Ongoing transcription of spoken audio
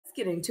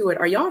get into it.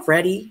 Are y'all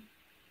ready?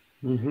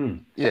 Mm-hmm.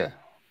 Yeah.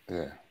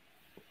 Yeah.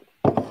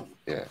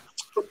 Yeah.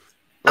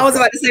 I was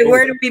about to say,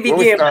 where do we begin?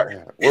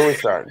 Where we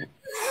starting?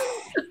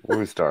 Where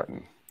we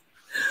starting?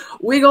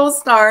 We gonna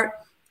start,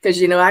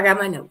 because you know I got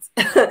my notes.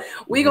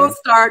 We gonna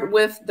start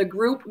with the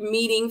group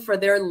meeting for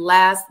their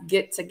last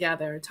get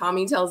together.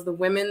 Tommy tells the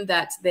women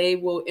that they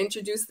will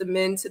introduce the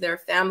men to their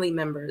family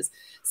members.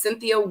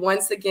 Cynthia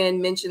once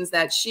again mentions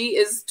that she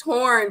is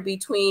torn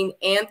between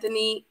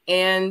Anthony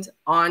and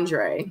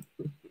Andre.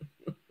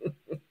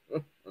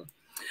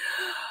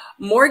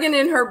 Morgan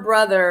and her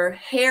brother,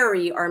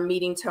 Harry, are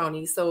meeting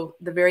Tony. So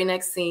the very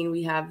next scene,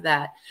 we have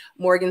that.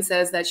 Morgan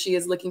says that she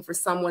is looking for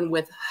someone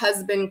with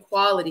husband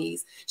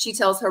qualities. She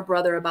tells her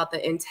brother about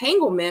the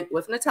entanglement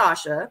with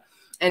Natasha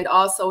and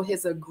also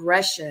his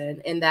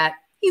aggression and that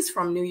he's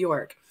from New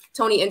York.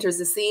 Tony enters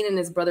the scene and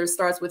his brother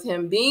starts with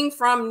him being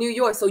from New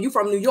York. So you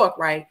from New York,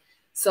 right?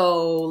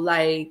 So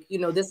like, you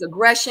know, this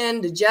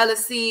aggression, the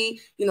jealousy,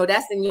 you know,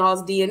 that's in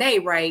y'all's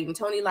DNA, right? And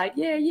Tony like,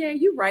 yeah,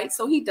 you're right.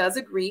 So he does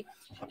agree.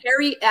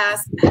 Harry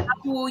asks, how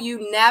will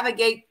you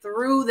navigate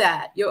through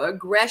that, your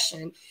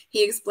aggression?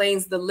 He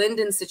explains the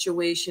Lyndon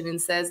situation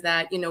and says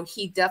that, you know,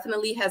 he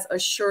definitely has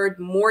assured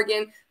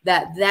Morgan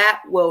that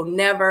that will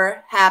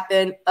never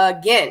happen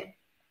again.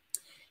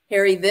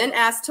 Harry then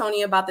asks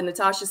Tony about the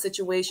Natasha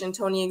situation.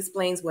 Tony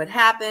explains what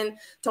happened.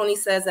 Tony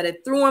says that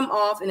it threw him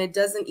off and it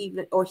doesn't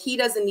even, or he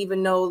doesn't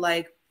even know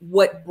like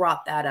what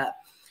brought that up.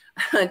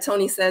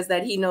 Tony says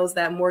that he knows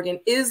that Morgan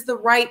is the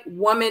right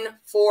woman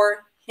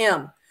for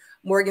him.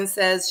 Morgan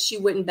says she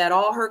wouldn't bet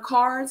all her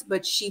cards,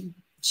 but she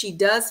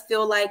does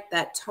feel like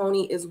that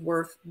Tony is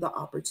worth the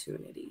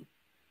opportunity.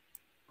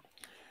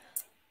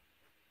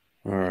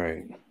 All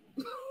right.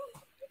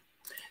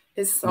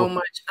 It's so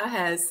much.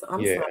 I'm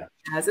sorry,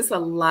 guys. It's a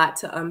lot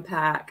to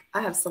unpack.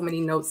 I have so many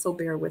notes, so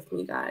bear with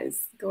me,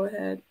 guys. Go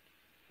ahead.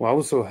 Well, I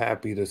was so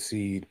happy to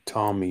see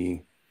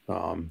Tommy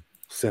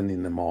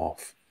sending them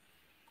off,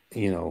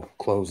 you know,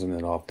 closing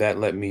it off. That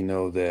let me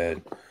know that,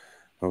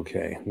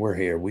 okay, we're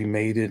here. We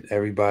made it.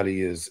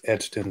 Everybody is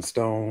etched in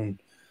stone.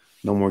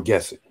 No more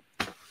guessing.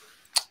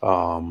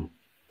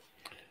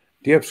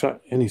 Do you have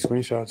any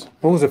screenshots?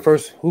 Who was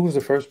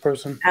the first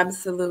person?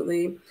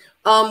 Absolutely.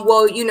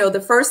 Well, you know,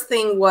 the first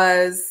thing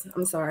was,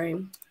 I'm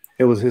sorry.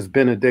 It was his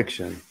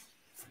benediction.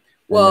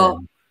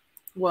 Well,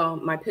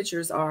 my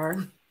pictures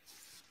are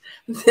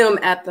them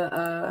at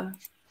the,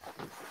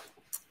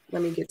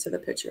 let me get to the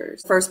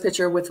pictures. First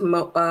picture with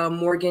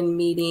Morgan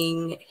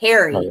meeting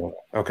Harry. Oh,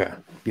 okay.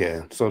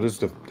 Yeah. So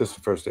this is the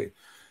first day.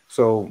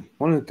 So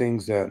one of the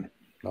things that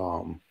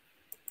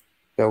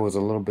that was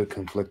a little bit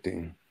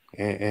conflicting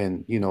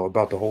and you know,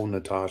 about the whole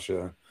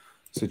Natasha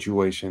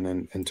situation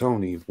and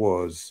Tony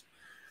was,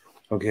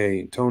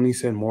 okay, Tony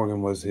said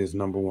Morgan was his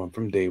number one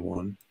from day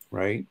one,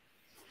 right?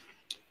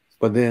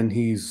 But then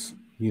he's,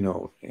 you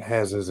know,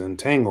 has his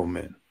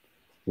entanglement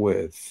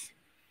with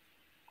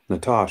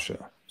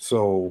Natasha.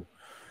 So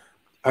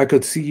I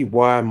could see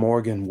why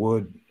Morgan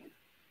would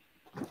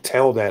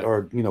tell that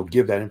or, you know,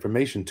 give that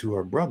information to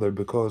her brother,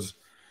 because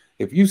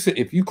if you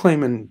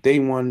claim in day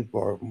one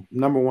or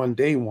number one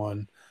day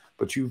one,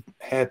 but you've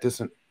had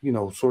this, you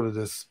know, sort of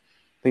this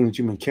thing that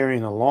you've been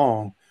carrying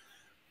along,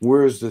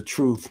 where's the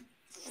truth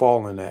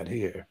falling at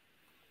here?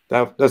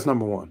 That's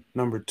number one.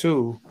 Number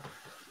two,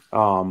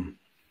 I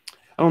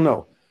don't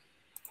know.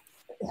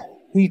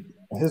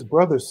 His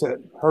brother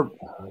said her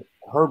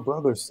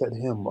brother set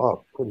him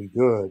up pretty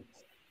good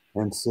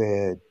and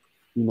said,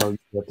 you know, you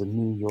got the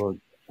New York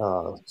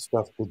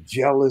stuff, the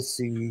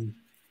jealousy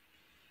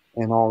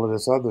and all of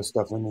this other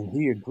stuff. And then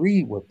he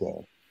agreed with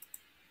that.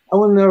 I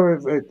would never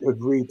have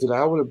agreed to that.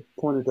 I would have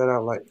pointed that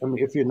out. Like, I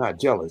mean, if you're not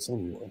jealous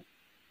anyway,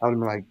 I would have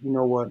been like, you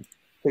know what,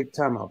 take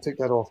time out, take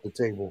that off the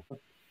table.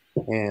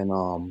 And,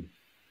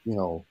 you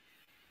know,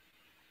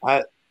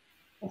 I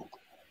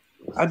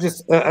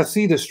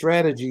see the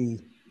strategy,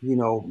 you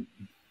know,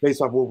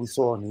 based off what we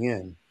saw in the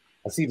end.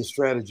 I see the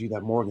strategy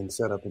that Morgan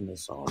set up in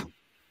this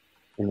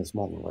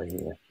moment right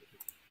here.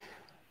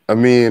 I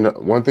mean,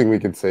 one thing we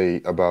can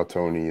say about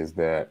Tony is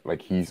that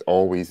like he's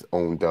always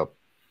owned up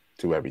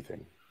to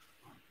everything,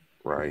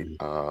 right?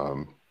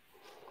 I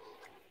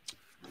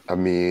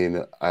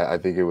mean, I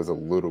think it was a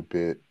little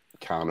bit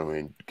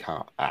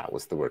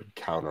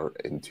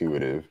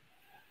counterintuitive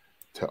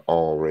to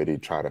already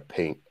try to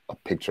paint a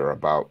picture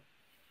about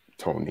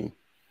Tony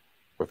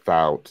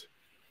without,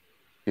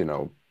 you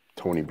know,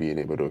 Tony being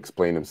able to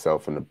explain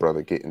himself and the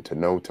brother getting to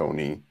know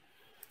Tony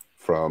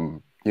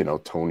from, you know,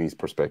 Tony's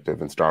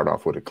perspective and start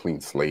off with a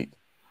clean slate.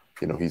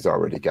 You know, he's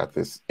already got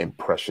this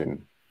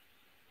impression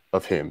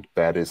of him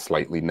that is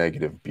slightly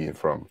negative being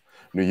from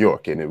New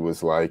York. And it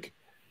was like,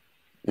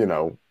 you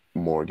know,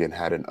 Morgan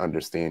had an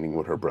understanding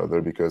with her brother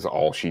because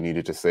all she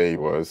needed to say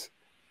was,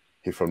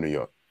 he's from New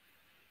York.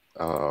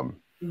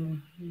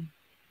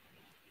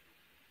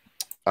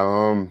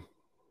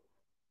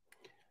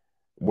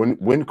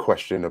 When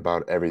questioned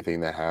about everything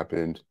that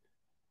happened,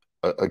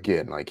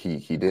 again, like he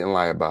didn't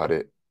lie about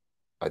it.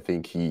 I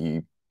think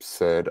he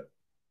said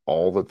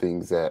all the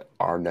things that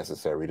are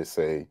necessary to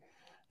say.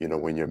 you know,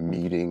 when you're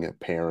meeting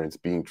parents,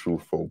 being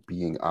truthful,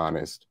 being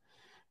honest,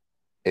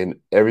 and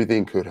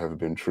everything could have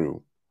been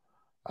true.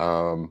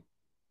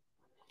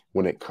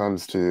 When it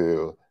comes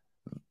to,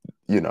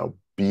 you know,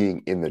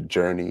 being in the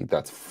journey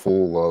that's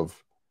full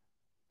of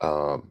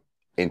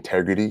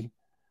integrity,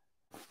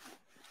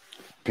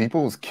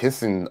 people was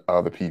kissing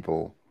other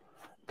people.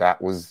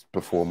 That was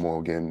before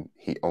Morgan.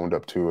 He owned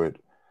up to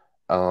it.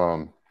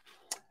 Oh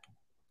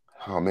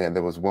man,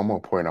 there was one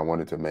more point I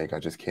wanted to make. I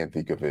just can't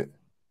think of it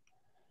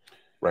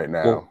right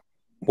now.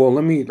 Well,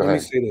 let me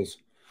say this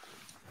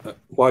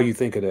while you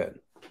think of that.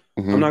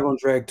 Mm-hmm. I'm not going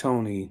to drag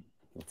Tony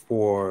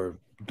for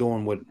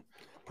doing what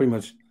pretty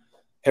much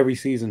every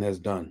season has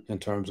done in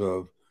terms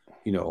of,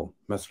 you know,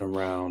 messing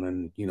around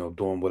and, you know,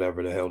 doing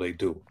whatever the hell they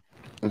do,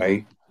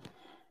 right?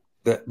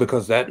 That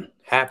because that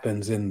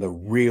happens in the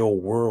real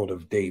world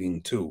of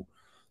dating too.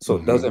 So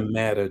it doesn't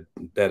matter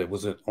that it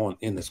was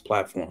in this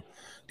platform.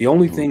 The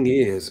only thing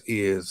is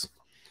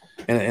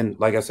and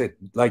like I said,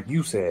 like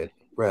you said,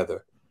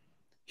 rather,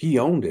 he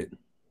owned it.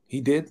 He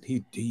did.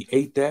 He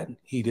ate that.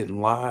 He didn't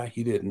lie.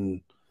 He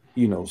didn't,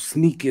 you know,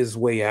 sneak his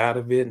way out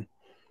of it.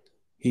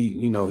 He,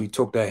 you know, he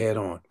took that head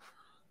on.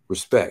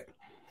 Respect.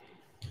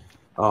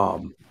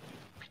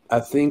 I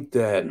think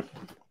that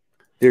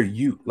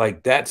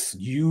that's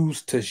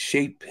used to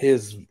shape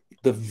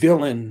the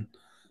villain,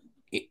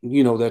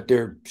 you know, that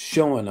they're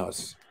showing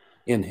us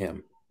in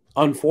him.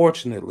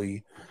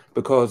 Unfortunately,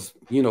 because,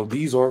 you know,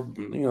 these are,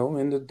 you know,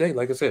 in the day,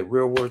 like I said,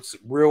 real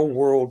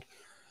world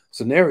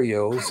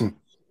scenarios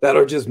that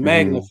are just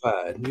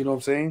magnified. You know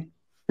what I'm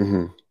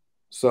saying?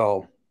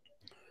 So,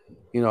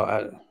 you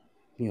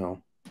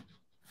know,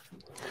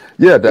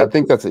 yeah, I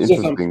think that's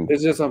interesting.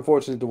 It's just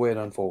unfortunate the way it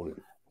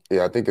unfolded.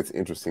 Yeah, I think it's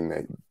interesting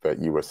that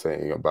you were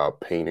saying about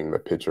painting the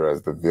picture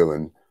as the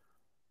villain,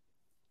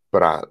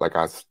 but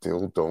I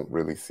still don't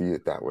really see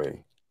it that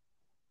way.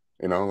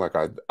 You know, like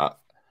I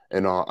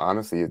in all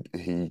honesty,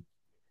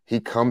 he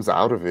comes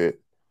out of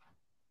it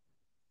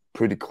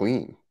pretty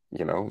clean.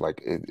 You know,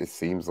 like it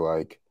seems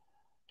like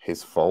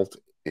his fault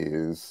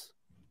is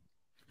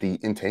the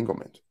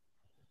entanglement.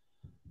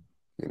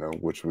 You know,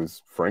 which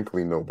was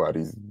frankly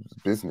nobody's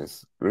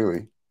business,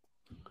 really.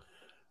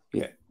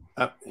 Yeah.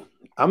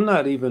 I'm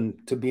not even,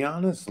 to be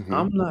honest,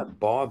 I'm not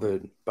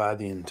bothered by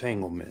the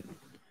entanglement.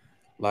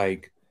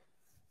 Like,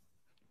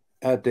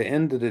 at the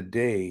end of the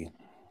day,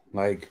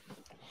 like,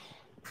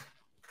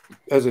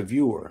 as a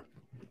viewer,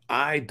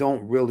 I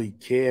don't really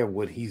care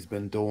what he's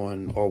been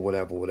doing or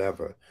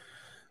whatever.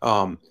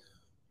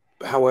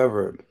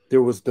 However,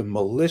 there was the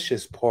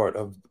malicious part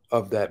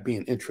of that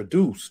being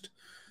introduced,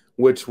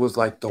 which was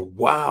like the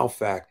wow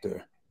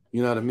factor.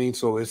 You know what I mean?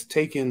 So it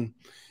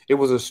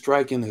was a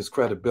strike in his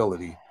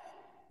credibility,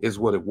 is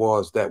what it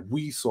was that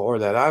we saw, or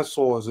that I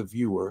saw as a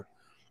viewer.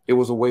 It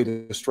was a way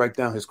to strike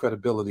down his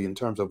credibility in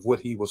terms of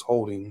what he was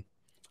holding,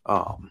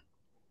 you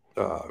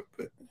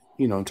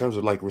know, in terms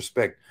of like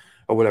respect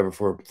or whatever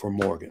for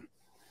Morgan.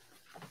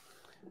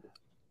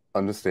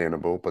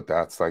 Understandable, but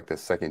that's like the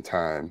second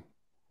time,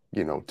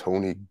 you know,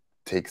 Tony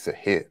takes a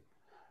hit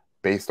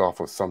based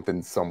off of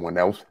something someone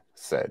else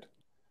said,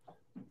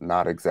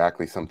 not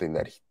exactly something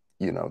that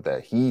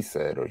that he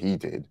said or he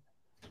did.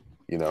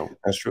 You know,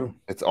 that's true.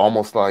 It's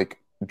almost like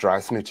dry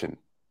snitching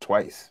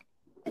twice.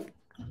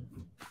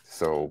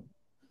 So,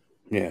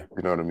 yeah,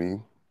 you know what I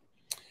mean?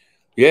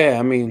 Yeah,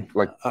 I mean,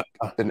 like,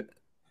 and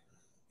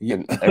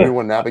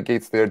everyone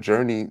navigates their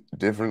journey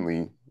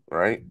differently,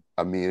 right?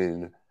 I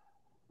mean,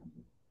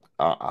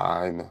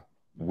 I'm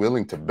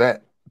willing to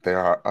bet there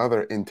are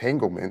other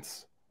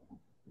entanglements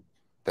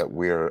that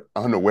we're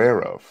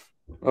unaware of.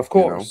 Of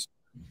course.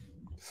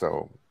 You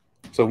know?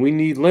 So we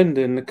need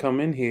Lyndon to come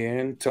in here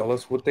and tell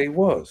us what they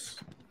was.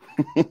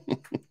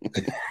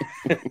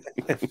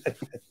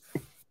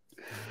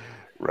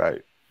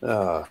 Right.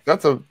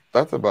 That's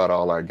about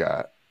all I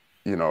got,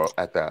 you know,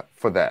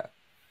 for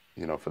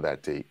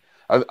that date.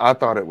 I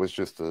thought it was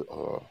just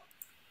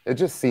it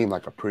just seemed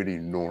like a pretty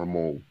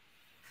normal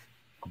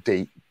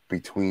date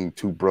between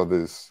two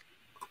brothers,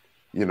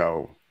 you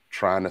know,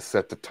 trying to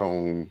set the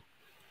tone,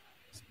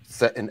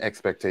 setting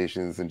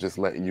expectations, and just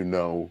letting you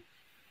know,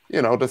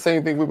 the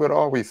same thing we would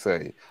always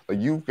say. Like,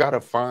 you've got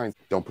to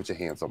don't put your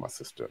hands on my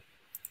sister,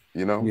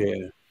 you know?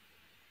 Yeah.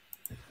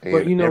 And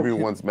but,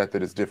 everyone's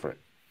method is different.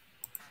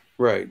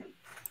 Right.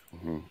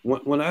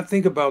 When I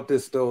think about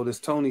this, though, this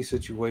Tony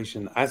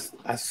situation, I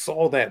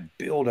saw that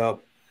build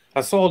up.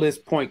 I saw this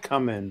point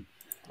coming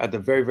at the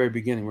very, very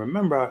beginning.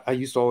 Remember, I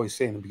used to always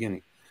say in the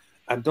beginning,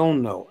 I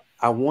don't know.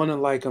 I want to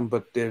like them,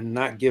 but they're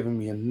not giving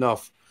me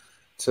enough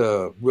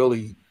to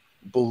really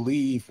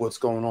believe what's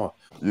going on.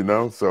 You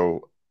know,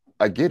 so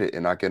I get it,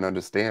 and I can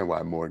understand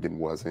why Morgan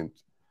wasn't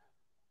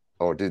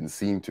or didn't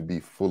seem to be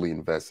fully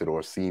invested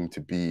or seem to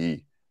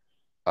be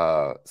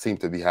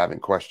having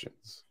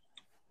questions.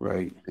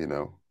 Right. You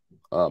know,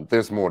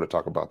 there's more to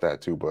talk about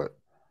that too, but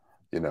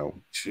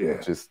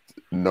just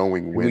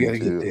knowing when to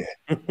get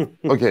there.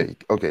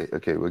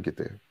 Okay, we'll get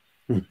there.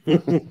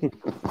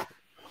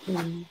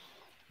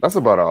 That's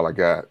about all I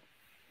got.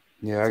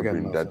 Yeah, Sabrina,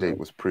 I got that date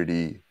was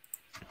pretty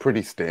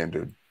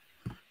standard,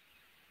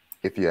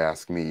 if you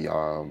ask me.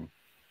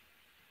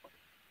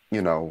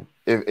 You know,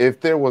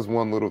 if there was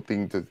one little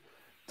thing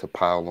to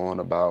pile on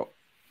about,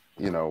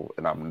 you know,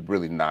 and I'm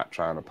really not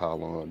trying to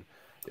pile on,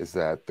 is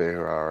that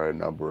there are a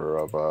number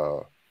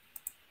of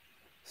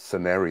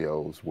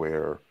scenarios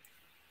where,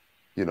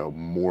 you know,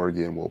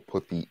 Morgan will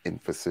put the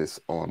emphasis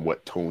on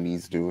what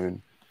Tony's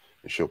doing,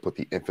 and she'll put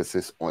the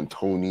emphasis on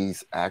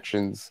Tony's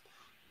actions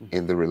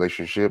in the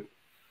relationship,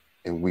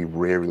 and we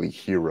rarely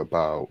hear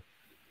about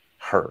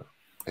her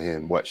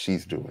and what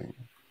she's doing.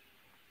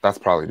 That's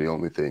probably the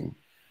only thing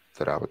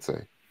that I would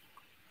say.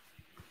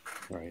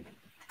 Right.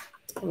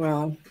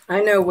 Well,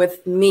 I know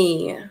with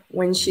me,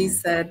 when she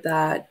said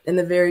that in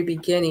the very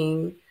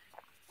beginning,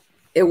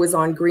 it was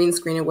on green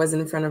screen, it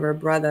wasn't in front of her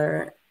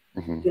brother.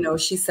 You know,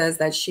 she says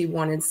that she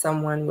wanted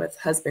someone with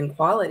husband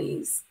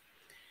qualities.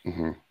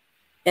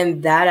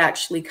 And that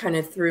actually kind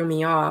of threw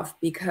me off,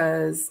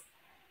 because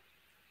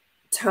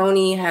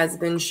Tony has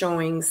been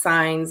showing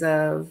signs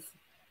of,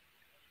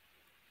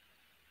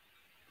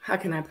 how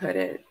can I put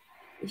it?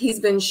 He's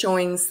been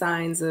showing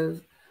signs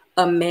of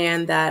a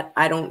man that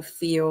I don't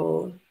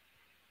feel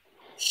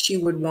she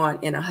would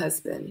want in a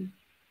husband.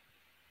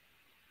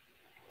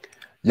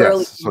 Early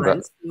Yes, so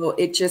on. So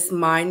it just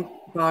mind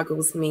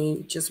boggles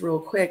me just real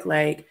quick.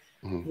 Like,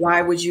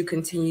 why would you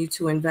continue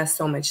to invest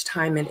so much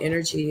time and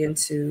energy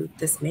into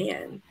this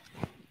man?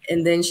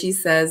 And then she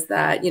says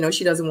that, you know,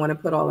 she doesn't want to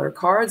put all her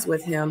cards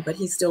with him, but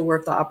he's still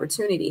worth the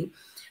opportunity.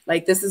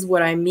 Like, this is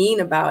what I mean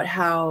about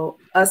how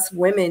us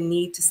women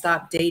need to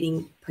stop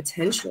dating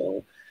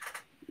potential.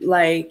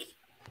 Like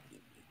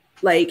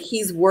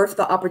he's worth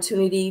the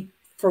opportunity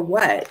for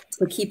what?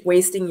 To keep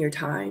wasting your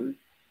time?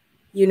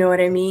 You know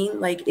what I mean?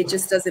 Like, it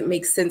just doesn't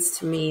make sense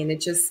to me. And it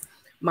just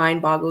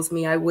mind boggles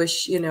me. I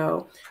wish, you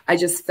know, I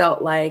just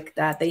felt like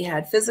that they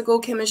had physical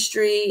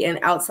chemistry, and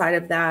outside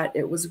of that,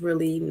 it was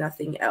really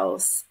nothing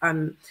else.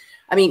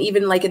 I mean,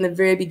 even like in the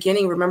very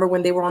beginning, remember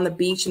when they were on the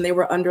beach and they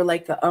were under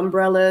like the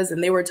umbrellas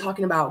and they were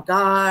talking about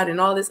God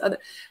and all this other,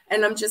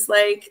 and I'm just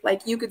like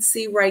you could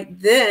see right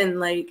then,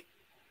 like,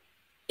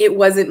 it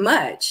wasn't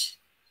much,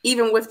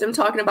 even with them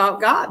talking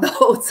about God the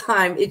whole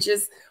time. It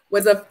just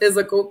was a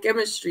physical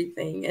chemistry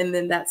thing. And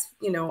then that's,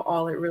 you know,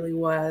 all it really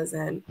was.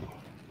 And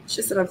it's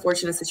just an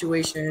unfortunate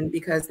situation,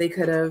 because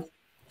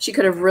she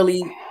could have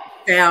really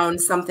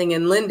found something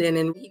in Lyndon,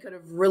 and he could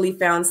have really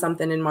found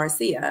something in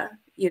Marcia.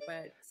 You know,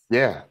 but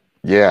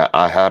yeah,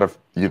 I had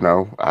you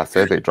know, I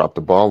said they dropped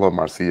the ball on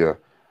Marcia.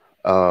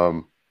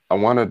 I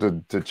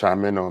wanted to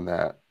chime in on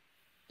that,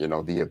 you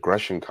know, the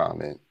aggression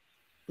comment.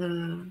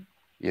 You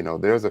know,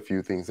 there's a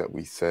few things that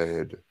we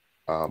said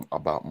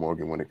about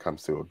Morgan when it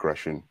comes to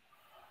aggression.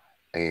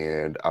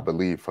 And I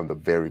believe from the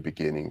very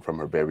beginning, from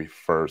her very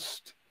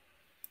first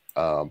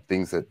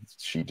things that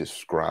she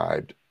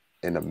described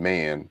in a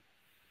man,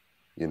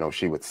 you know,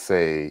 she would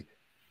say,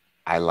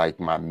 I like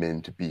my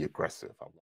men to be aggressive.